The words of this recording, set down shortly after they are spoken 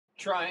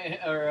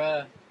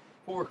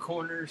four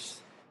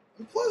corners.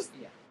 And plus,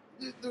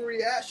 the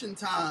reaction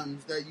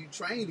times that you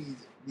train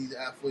these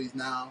athletes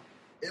now,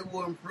 it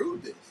will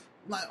improve this.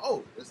 I'm like,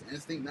 oh, it's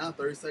instinct now.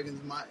 30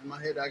 seconds in my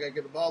head, I gotta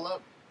get the ball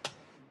up.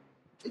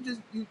 It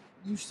just you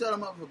set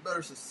them up for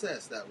better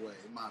success that way,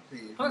 in my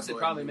opinion. Plus, it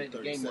probably made the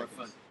game more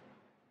fun.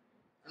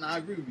 And I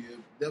agree with you. It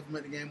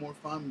definitely made the game more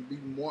fun. Be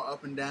more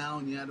up and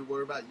down. You had to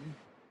worry about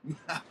you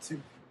have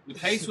to. The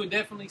pace would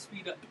definitely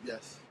speed up.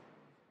 Yes.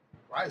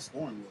 Probably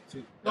scoring will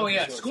too. Oh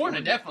yeah, scoring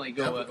will definitely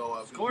go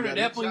up. Scoring will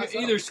definitely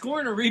either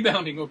scoring or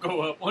rebounding will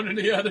go up, one or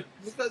the other.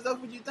 Because that's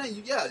what you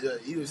think.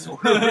 Either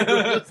scoring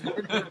or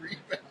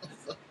rebound.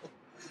 So.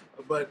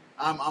 But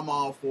I'm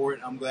all for it.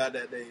 I'm glad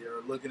that they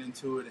are looking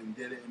into it and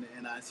did it in the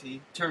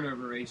NIT.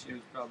 Turnover ratios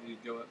probably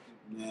would go up too.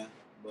 Yeah,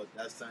 but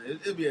that's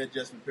it'll be an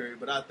adjustment period.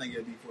 But I think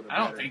it'll be for the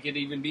better. I don't think it'd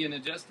even be an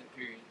adjustment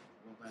period.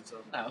 You don't think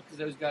so? No, because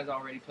those guys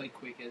already play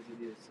quick as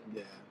it is. So.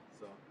 Yeah.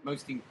 So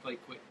most teams play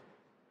quick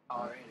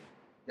already.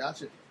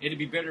 Gotcha. It'd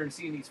be better than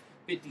seeing these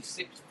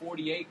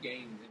 56-48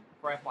 games and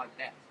crap like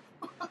that.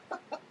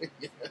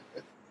 Yes.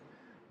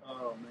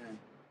 Oh, man.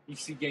 You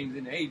see games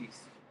in the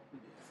 80s. Yeah.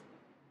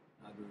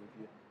 I agree with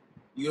you.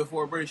 You go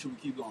for a break, should we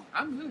keep going?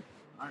 I'm good.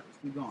 All right, let's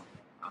keep going.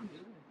 I'm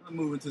good. Let's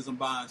move into some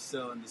buy and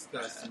sell and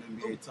discuss some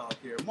NBA talk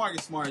here.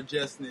 Market Smart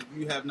Justin, if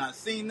you have not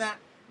seen that,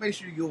 make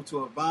sure you go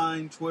to our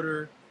Vine,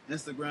 Twitter,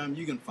 Instagram.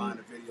 You can find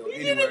the video anywhere.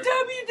 You did a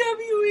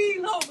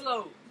WWE low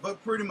blow.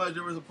 But pretty much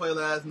there was a play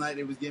last night.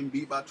 They was getting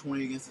beat by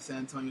 20 against the San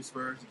Antonio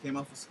Spurs. He came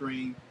off a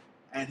screen,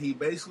 and he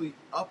basically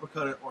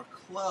uppercutted or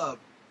clubbed.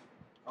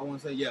 I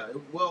want to say,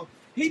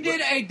 he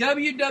did a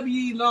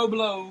WWE low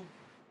blow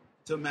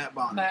to Matt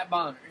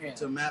Bonner. Yeah.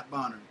 To Matt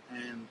Bonner,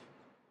 and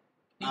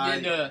he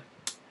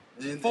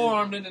did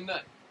forearm in the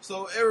nut.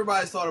 So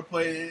everybody saw the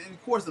play, and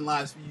of course in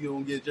live speed you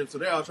don't get gypped. So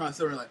they're all trying to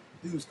sit there like,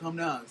 dudes, calm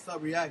down,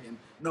 stop reacting.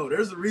 No,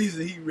 there's a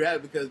reason he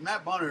reacted, because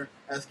Matt Bonner,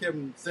 as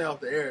Kevin said off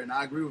the air, and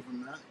I agree with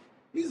him,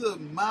 he's a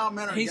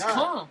mild-mannered guy. He's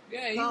calm.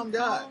 Yeah, he's calm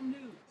guy. Calm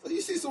dude. So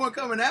you see someone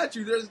coming at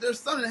you, there's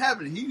something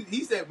happening.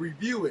 He said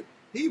review it.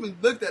 He even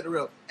looked at the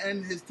ref,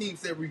 and his team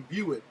said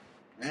review it.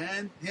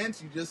 And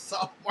hence you just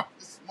saw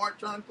Marcus Smart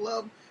trying to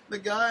club the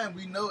guy, and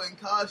we know in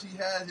college he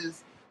had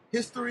his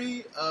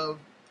history of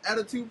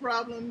attitude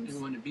problems. He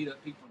wanted to beat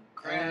up people in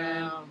the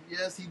crowd.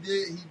 Yes, he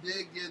did. He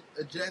did get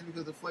ejected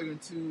because the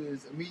flagrant 2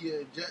 is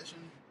immediate ejection.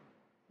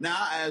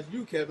 Now, as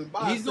you, Kevin,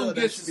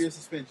 that should be a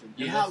suspension.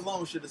 Yes. And how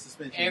long should a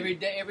suspension be?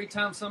 Every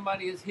time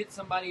somebody has hit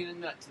somebody in the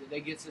nuts,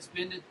 they get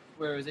suspended,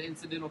 where it's an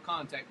incidental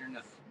contact or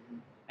nothing. Mm-hmm.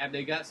 Have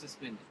they got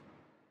suspended?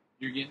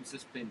 You're getting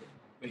suspended.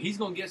 But he's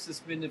going to get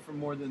suspended for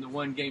more than the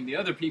one game the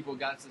other people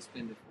got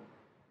suspended for.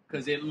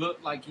 Because it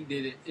looked like he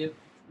did it.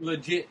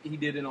 He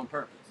did it on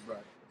purpose.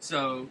 Right.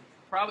 So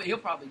he'll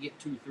probably get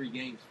 2-3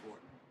 games for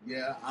it.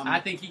 Yeah.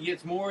 I think he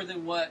gets more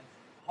than what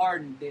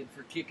Harden did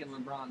for kicking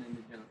LeBron in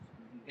the jump.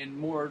 And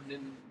more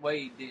than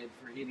Wade did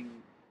for hitting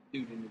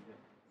dude in the jump.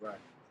 Right.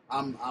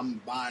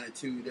 I'm buying it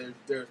too.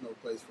 There's no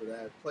place for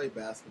that. Play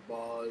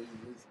basketball.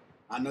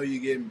 I know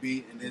you're getting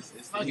beat, and it's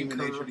the human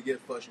nature to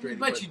get frustrated.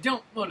 But you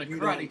don't want to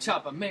karate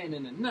chop a man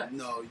in the nuts.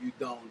 No, you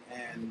don't.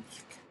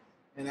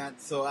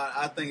 So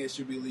I think it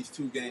should be at least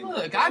 2 games.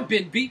 Look, I've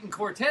been beating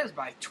Cortez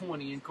by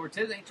 20, and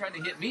Cortez ain't trying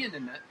to hit me in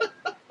the nut.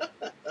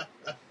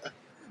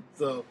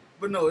 So,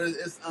 but no,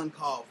 it's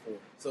uncalled for.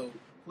 So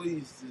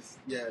please,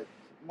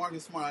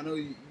 Marcus Smart, I know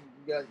you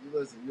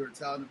listen, you're a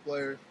talented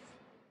player,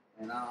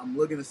 and I'm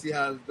looking to see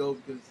how it goes,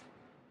 because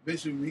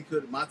eventually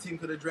my team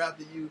could have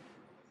drafted you,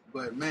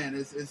 but man,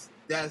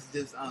 that's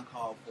just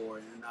uncalled for,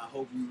 and I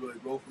hope you really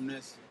grow from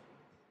this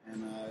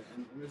and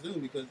resume,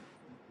 because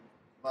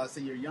like I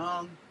say, you're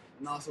young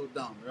and also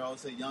dumb. They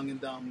always say young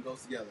and dumb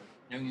goes together.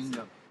 Young and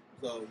dumb.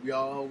 So we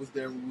all was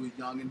there when we was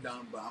young and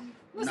dumb, but I'm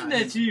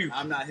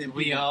not him.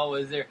 We all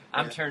was there.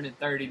 I'm turning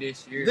 30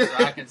 this year,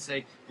 so I can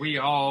say we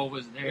all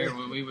was there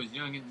when we was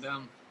young and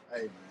dumb.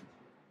 Hey, man.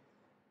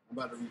 I'm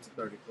about to reach the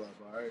 30 club,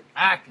 all right?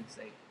 I can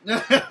say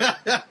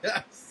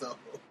it. So,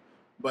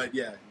 but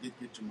yeah, get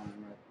your mind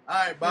right.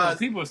 All right, bye.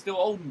 People are still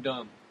old and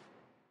dumb.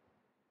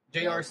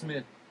 J.R.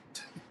 Smith.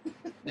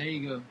 There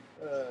you go.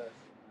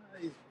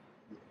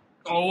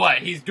 Oh, what?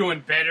 He's doing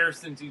better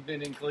since he's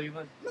been in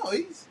Cleveland? No,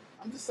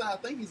 I'm just saying, I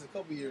think he's a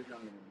couple years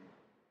younger than me.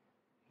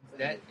 Is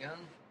that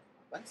young?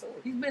 I think so.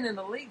 He's been in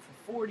the league for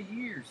 40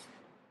 years.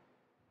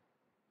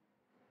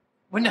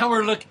 Well, now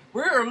we're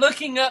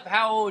looking up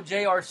how old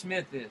J.R.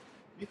 Smith is.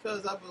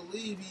 Because I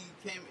believe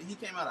he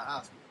came out of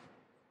high school.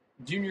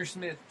 Junior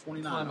Smith,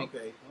 29.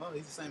 Okay. Well,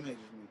 he's the same age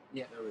as me.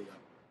 Yeah. There we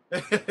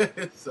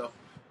go. So,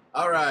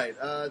 all right.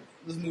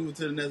 Let's move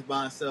to the next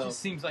buy and sell. It just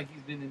seems like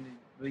he's been in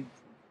the league.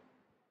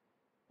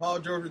 Paul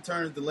George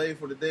return is delayed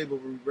for today,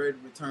 but we're ready to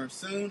return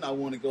soon. I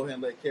want to go ahead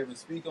and let Kevin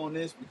speak on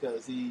this,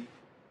 because we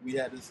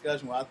had a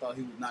discussion where I thought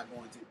he was not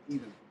going to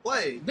even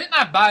play. Didn't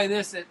I buy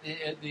this at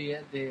the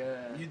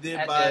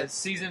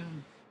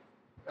season,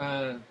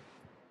 the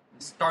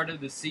start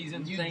of the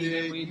season thing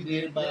that we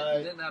did?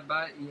 Didn't I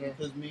buy it? Yeah.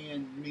 Because me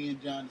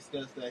and John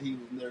discussed that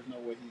there's no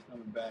way he's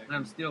coming back.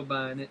 I'm still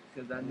buying it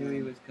because I knew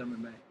he was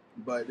coming back.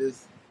 But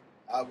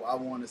I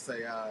want to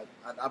say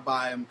I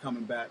buy him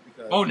coming back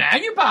because. Oh, now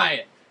you buy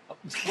it.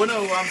 Well,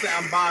 no, what I'm saying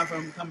I'm buying for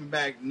him coming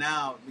back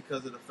now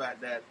because of the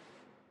fact that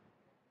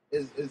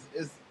is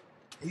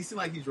he seems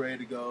like he's ready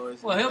to go.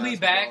 Well, he'll be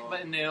back,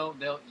 but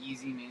they'll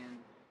ease him in.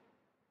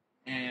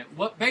 And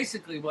what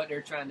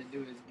they're trying to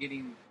do is get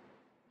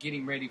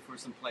him ready for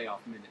some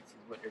playoff minutes. Is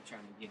what they're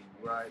trying to get him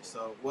ready. Right.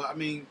 So, well, I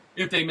mean,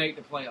 if they make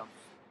the playoffs,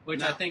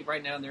 which I think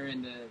right now they're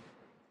in the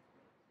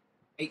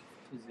 8th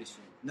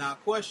position. Now,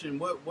 question: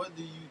 What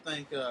do you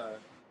think?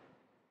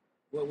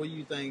 What do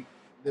you think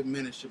the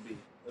minutes should be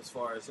as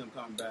far as him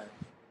coming back?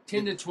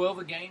 10 to 12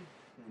 a game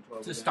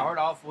to start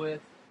off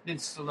with, then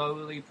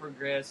slowly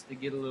progress to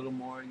get a little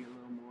more, get a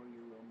little more, get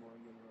a little more,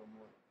 get a little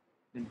more,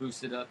 then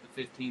boost it up to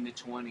 15 to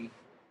 20, and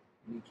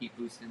you keep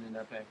boosting it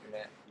up after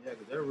that. Yeah,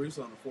 because they're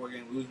recently on a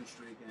 4-game losing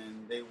streak,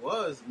 and they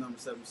was number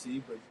 7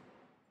 seed, but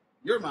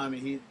you remind me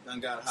he done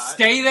got hot.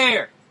 Stay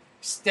there.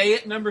 Stay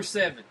at number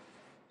 7.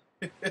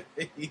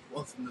 He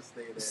wants him to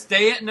stay there.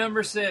 Stay at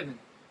number 7.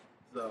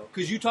 So,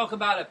 because you talk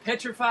about a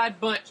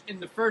petrified bunch in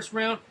the first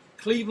round,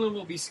 Cleveland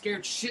will be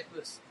scared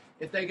shitless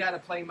if they got to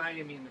play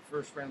Miami in the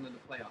first round of the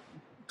playoff.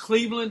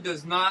 Cleveland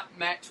does not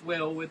match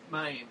well with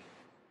Miami.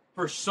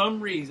 For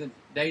some reason,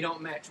 they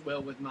don't match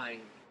well with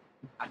Miami.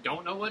 I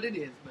don't know what it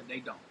is, but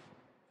they don't.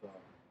 So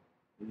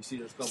you see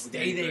there's a couple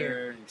Stay games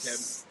there.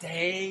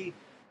 Stay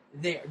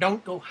there.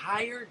 Don't go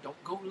higher.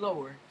 Don't go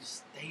lower.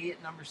 Just stay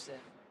at number 7.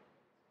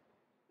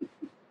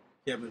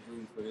 Kevin's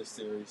rooting for this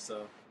series,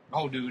 so.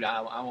 Oh, dude,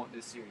 I want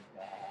this series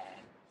bad.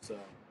 So,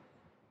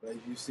 but as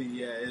you see,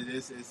 yeah,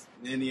 it's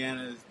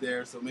Indiana is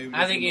there, so maybe.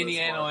 I think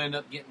Indiana will end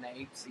up getting the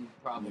 8th seed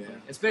probably, yeah.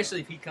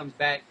 Especially if he comes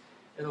back.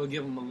 It'll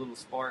give him a little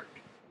spark,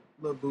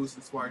 a little boost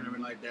and spark and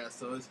everything like that.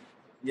 So it's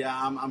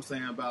I'm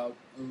saying about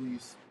at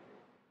least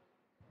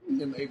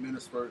them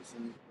 8-minute spurts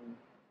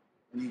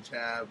in each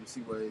half and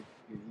see what he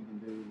can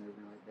do and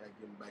everything like that.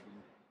 Get him back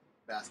in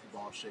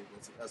basketball shape.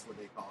 That's what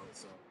they call it.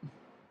 So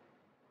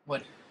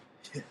what?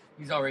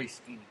 He's already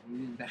skinny. He's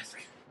in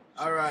basketball.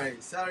 All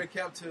right, salary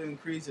cap to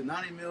increase to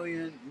 $90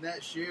 million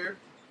next year,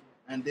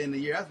 and then the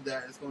year after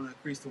that, it's going to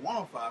increase to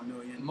 $105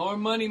 million. More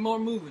money, more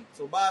moving.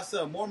 So buy or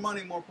sell, more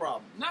money, more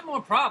problems. Not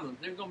more problems.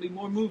 There's going to be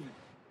more moving.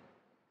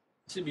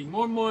 Should be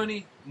more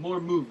money, more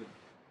moving,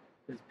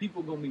 because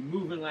people are going to be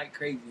moving like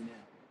crazy now.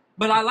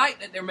 But I like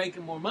that they're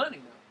making more money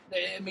now.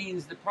 It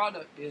means the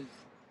product is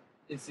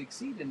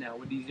succeeding now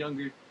with these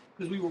younger.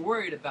 Because we were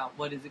worried about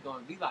what is it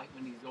going to be like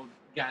when these old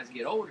guys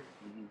get older.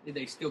 Mm-hmm. Are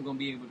they still going to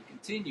be able to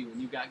continue?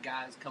 And you got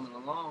guys coming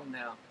along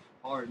now,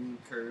 Harden,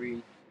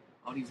 Curry,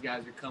 all these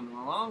guys are coming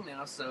along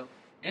now. So,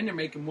 and they're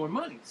making more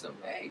money. So,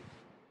 hey,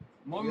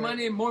 more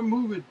money and more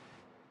moving.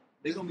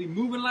 They're going to be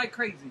moving like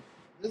crazy.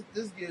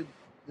 This gives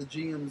the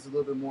GMs a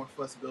little bit more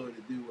flexibility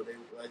to do what they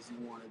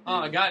actually want to do. Oh,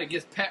 my God, it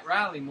gives Pat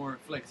Riley more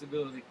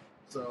flexibility.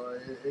 So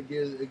it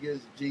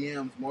gives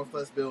GMs more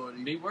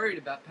flexibility. Be worried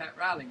about Pat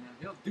Riley now.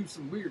 He'll do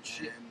some weird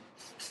shit.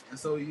 And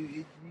so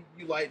you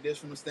like this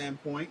from a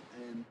standpoint,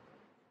 and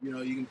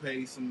you can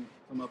pay some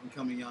up and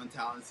coming young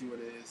talent, see what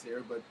it is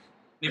here. But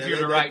if you're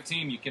the right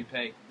team, you can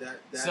pay.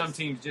 Some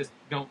teams just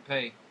don't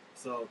pay.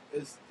 So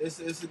it's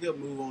a good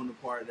move on the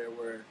part there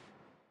where,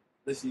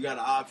 listen, you got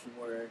an option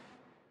where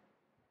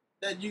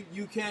that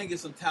you can get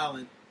some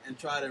talent and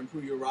try to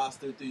improve your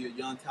roster through your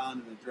young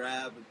talent in the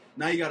draft. But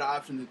now you got an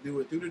option to do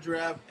it through the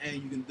draft,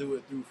 and you can do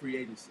it through free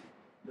agency.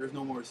 There's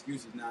no more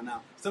excuses now.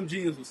 Now, some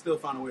GMs will still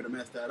find a way to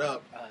mess that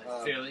up.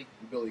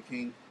 Billy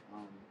King.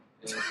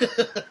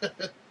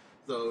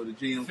 So the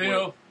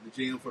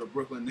GM for the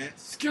Brooklyn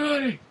Nets.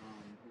 Scotty.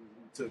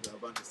 Who took a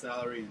bunch of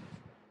salary, and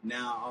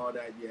now all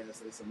that,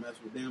 it's a mess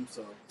with them.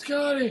 So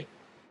Scotty.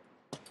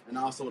 And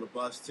also the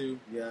bus too.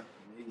 Yeah,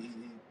 he's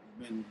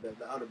been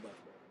the other bus.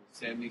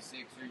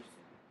 76ers.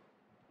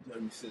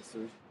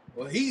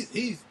 Well,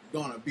 he's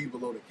gonna be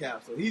below the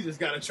cap, so he just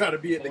got to try to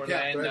be at the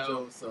cap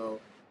threshold. So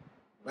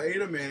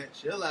wait a minute,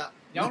 chill out.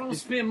 Y'all don't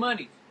spend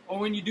money, or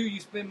when you do, you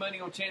spend money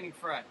on Channing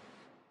Frye.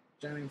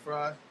 Channing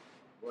Frye.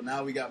 Well,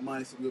 now we got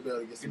money, so we'll be able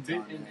to get some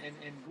time.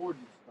 And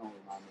Gordon. Don't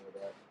remind me of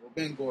that. Well,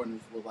 Ben Gordon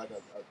was like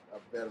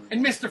a veteran.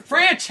 And Mr.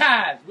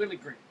 Franchise, Willie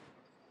Green.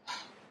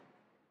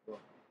 Well,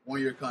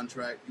 1-year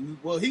contract.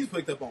 Well, he's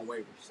picked up on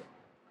waivers, so.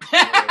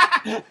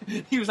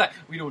 He was like,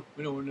 we don't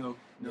know.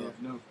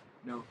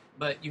 No.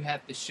 But you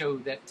have to show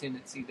that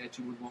tendency that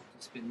you would want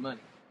to spend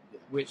money. Yeah.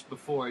 Which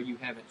before you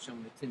haven't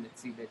shown the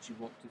tendency that you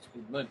want to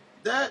spend money.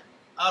 That,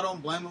 I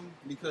don't blame him,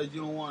 because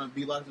you don't want to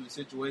be locked in a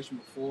situation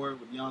before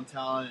with young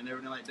talent and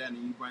everything like that, and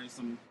you bring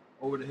some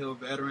over-the-hill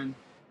veteran.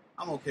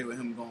 I'm okay with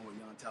him going with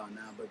young talent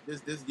now, but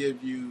this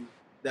gives you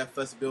that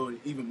flexibility,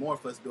 even more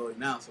flexibility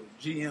now. So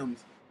GMs,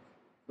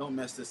 don't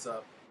mess this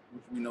up,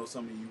 which we know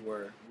some of you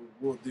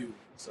will do.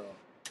 So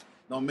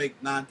don't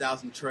make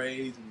 9,000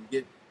 trades and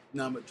get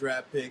none but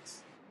draft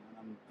picks.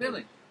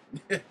 Philly.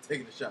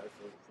 Taking a shot at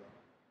Philly. So.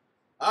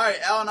 All right,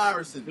 Allen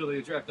Iverson. Philly,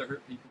 a draft that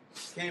hurt people.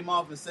 Came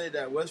off and said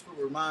that Westbrook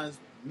reminds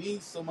me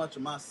so much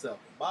of myself.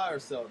 Buy or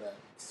sell that?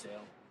 Sell.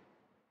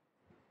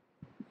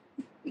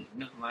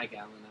 Nothing like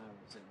Allen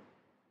Iverson.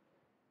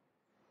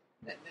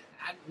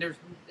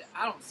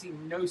 I don't see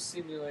no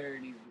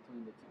similarities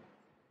between the two,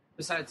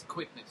 besides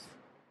quickness.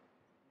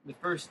 The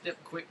first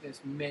step,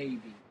 quickness,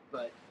 maybe,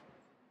 but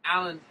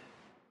Allen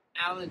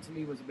to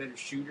me was a better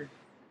shooter.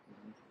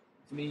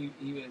 To me,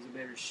 he was a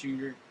better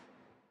shooter.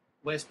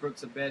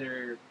 Westbrook's a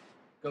better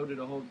go to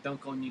the hole,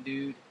 dunk on you,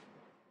 dude.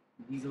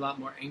 He's a lot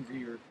more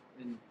angrier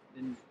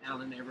than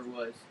Allen ever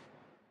was.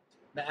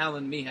 But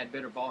Allen, to me, had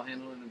better ball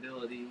handling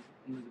ability.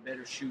 He was a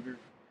better shooter.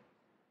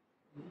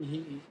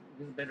 He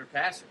was a better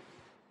passer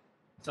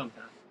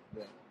sometimes.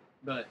 Yeah.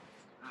 But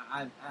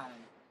I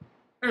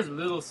there's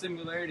little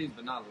similarities,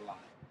 but not a lot.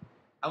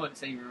 I wouldn't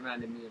say he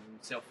reminded me of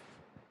himself.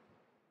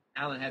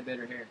 Allen had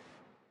better hair.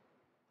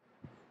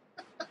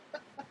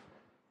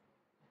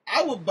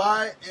 I would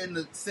buy in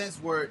the sense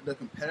where the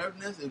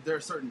competitiveness, if there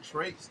are certain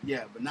traits,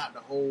 yeah, but not the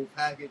whole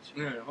package.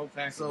 Yeah, the whole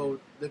package. So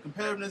the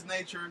competitiveness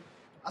nature,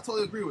 I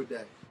totally agree with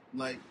that.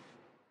 Like,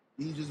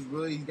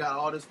 he got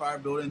all this fire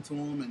built into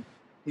him, and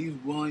he's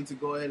willing to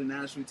go ahead and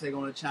actually take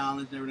on a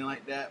challenge and everything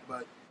like that.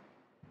 But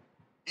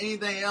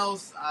anything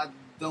else, I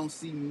don't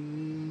see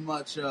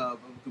much of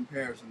a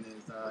comparison.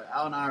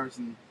 Allen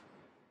Iverson,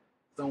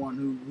 someone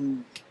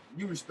who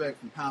you respect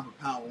from pound for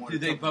pound. One of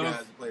the top guys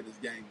to play this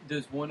game.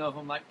 Does one of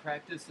them like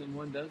practice and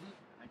one doesn't?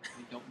 I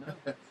actually don't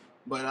know.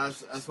 But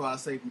that's why I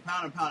say from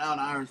pound to pound, Allen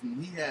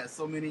Iverson, he had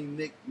so many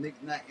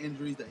knick-knack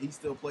injuries that he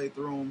still played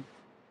through them.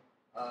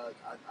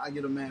 I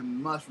give a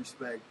man much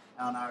respect,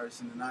 Allen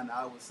Iverson, and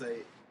I would say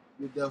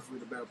you're definitely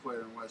the better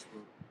player than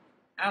Westbrook.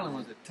 Allen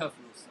was a tough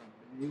little son.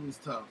 He was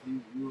tough.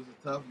 He was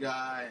a tough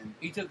guy, and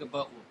he took a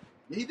butt whoop.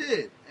 He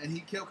did, and he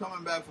kept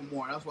coming back for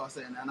more. That's why I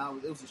say,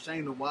 it was a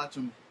shame to watch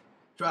him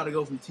try to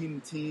go from team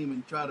to team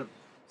and try to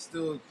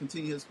still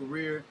continue his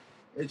career.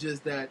 It's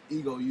just that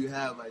ego you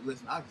have. Like,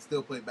 listen, I can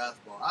still play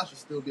basketball. I should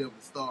still be able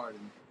to start.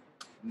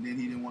 And then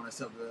he didn't want to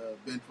accept the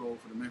bench role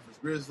for the Memphis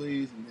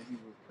Grizzlies, and then he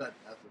was cut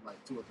after like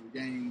 2 or 3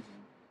 games.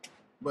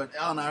 But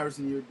Allen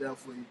Iverson, you're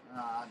definitely.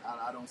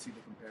 I don't see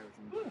the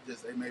comparison.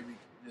 Just it may be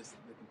just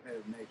the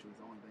competitive nature is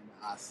the only thing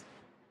that I see.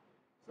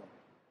 So,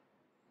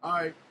 all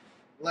right.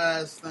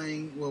 Last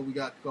thing. Well, we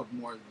got a couple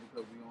more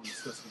because we don't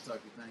discuss the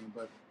Kentucky thing,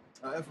 but.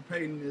 Efra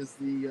Payton is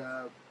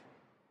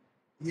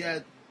he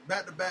had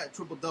back-to-back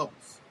triple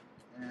doubles,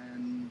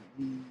 and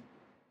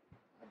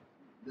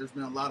there's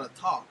been a lot of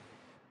talk,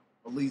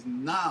 at least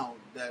now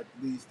that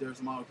at least there's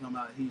some article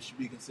coming out he should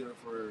be considered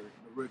for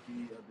the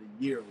Rookie of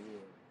the Year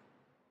award.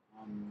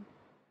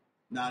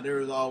 Now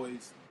there is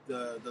always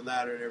the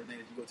ladder and everything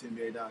that you go to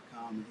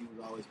NBA.com, and he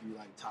would always be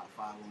like top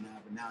 5 on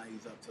that, but now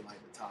he's up to like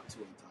the top 2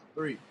 and top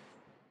 3.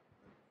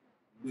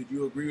 Would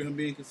you agree with him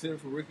being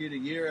considered for Rookie of the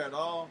Year at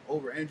all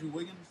over Andrew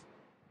Wiggins?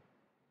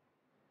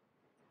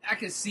 I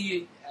can see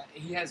it.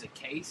 He has a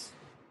case.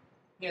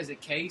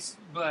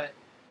 But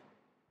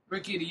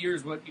Rookie of the Year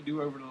is what you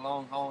do over the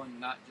long haul and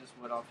not just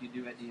what off you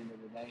do at the end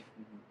of the day.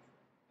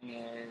 Mm-hmm.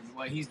 And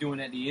what he's doing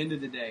at the end of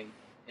the day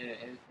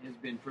has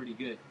been pretty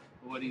good.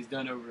 But what he's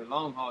done over the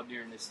long haul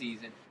during the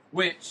season,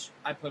 which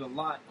I put a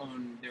lot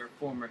on their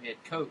former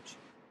head coach,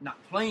 not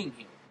playing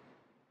him.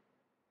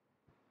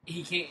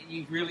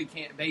 You really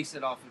can't base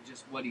it off of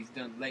just what he's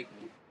done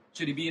lately.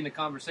 Should he be in the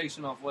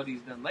conversation off what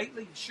he's done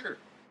lately? Sure.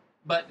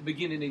 But at the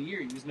beginning of the year,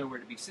 he was nowhere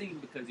to be seen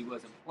because he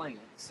wasn't playing.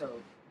 So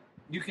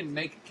you can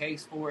make a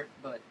case for it,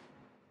 but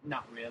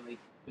not really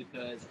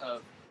because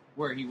of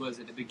where he was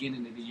at the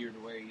beginning of the year to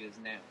where he is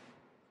now.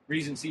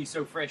 Reasons he's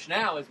so fresh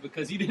now is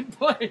because he didn't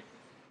play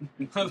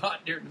a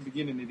lot during the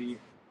beginning of the year.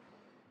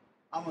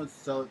 I'm going to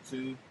sell it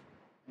too.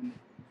 And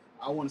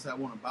I want to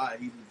buy it.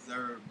 He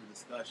deserved the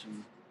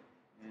discussion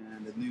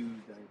and the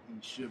news that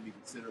he should be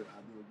considered.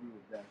 I do agree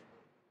with that.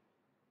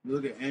 You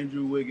look at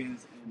Andrew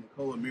Wiggins and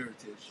Nikola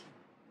Mirotic,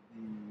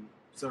 the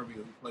Serbia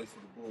who plays for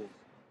the Bulls.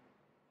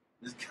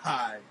 This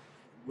guy,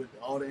 with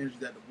all the injuries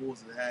that the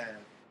Bulls have had,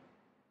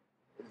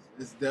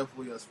 is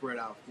definitely a spread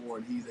out four,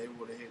 and he's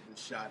able to hit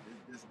the shot.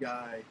 This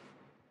guy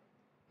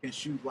can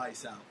shoot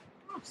lights out.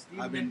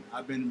 I've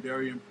been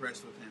very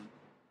impressed with him,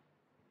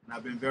 and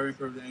I've been very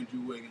impressed with Andrew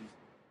Wiggins.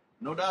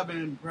 No doubt, I've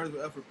been impressed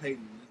with Efra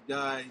Payton. This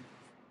guy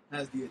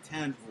has the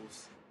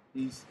intangibles.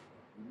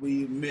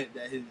 We admit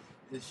that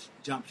his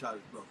jump shot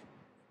is broken.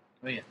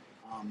 Oh yeah.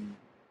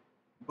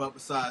 But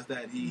besides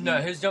that,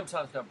 his jump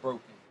shot's not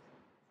broken.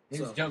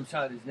 His jump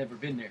shot has never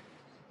been there.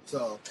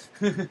 So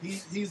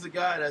he's the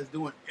guy that's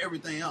doing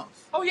everything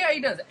else. Oh yeah, he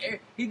does.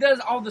 He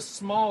does all the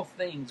small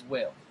things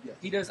well. Yes.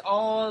 He does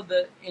all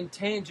the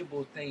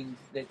intangible things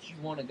that you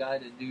want a guy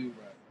to do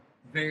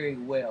very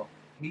well.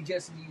 He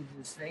just needs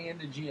to stay in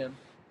the gym,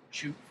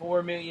 shoot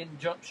 4 million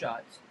jump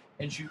shots,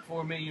 and shoot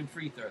 4 million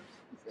free throws,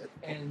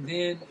 and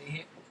then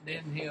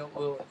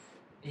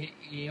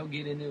he'll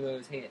get into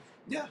his head.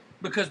 Yeah.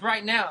 Because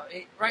right now,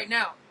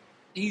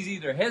 he's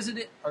either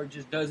hesitant or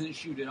just doesn't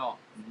shoot at all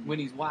when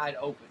he's wide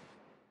open.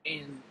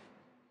 And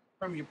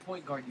from your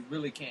point guard, you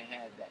really can't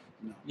have that.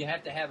 No. You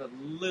have to have a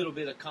little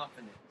bit of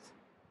confidence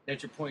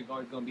that your point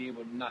guard is going to be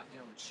able to knock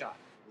down the shot.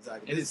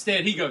 Exactly. And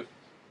instead, he goes,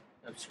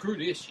 screw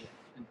this shit,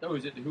 and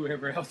throws it to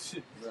whoever else.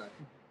 Right.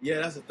 Yeah,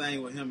 that's the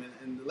thing with him.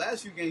 And the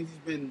last few games,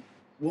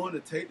 willing to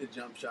take the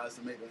jump shots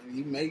to make them. And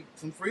he made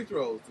some free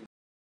throws to